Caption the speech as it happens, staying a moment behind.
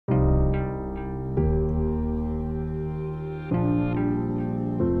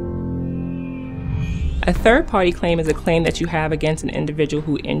A third-party claim is a claim that you have against an individual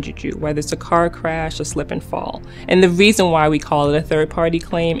who injured you, whether it's a car crash or slip and fall. And the reason why we call it a third-party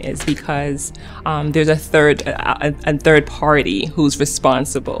claim is because there's a third party who's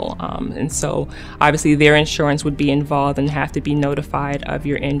responsible. And so obviously their insurance would be involved and have to be notified of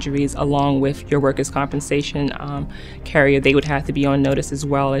your injuries along with your workers' compensation carrier. They would have to be on notice as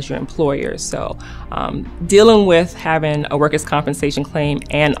well as your employer. So dealing with having a workers' compensation claim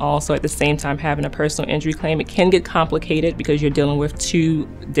and also at the same time having a personal injury claim, it can get complicated because you're dealing with two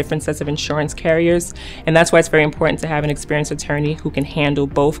different sets of insurance carriers, and that's why it's very important to have an experienced attorney who can handle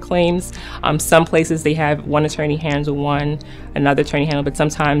both claims. Some places they have one attorney handle one, another attorney handle, but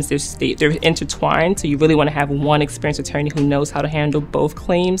sometimes they're intertwined, so you really want to have one experienced attorney who knows how to handle both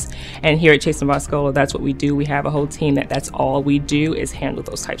claims. And here at ChasenBoscolo, that's what we do. We have a whole team that's all we do is handle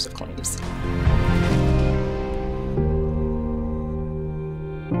those types of claims.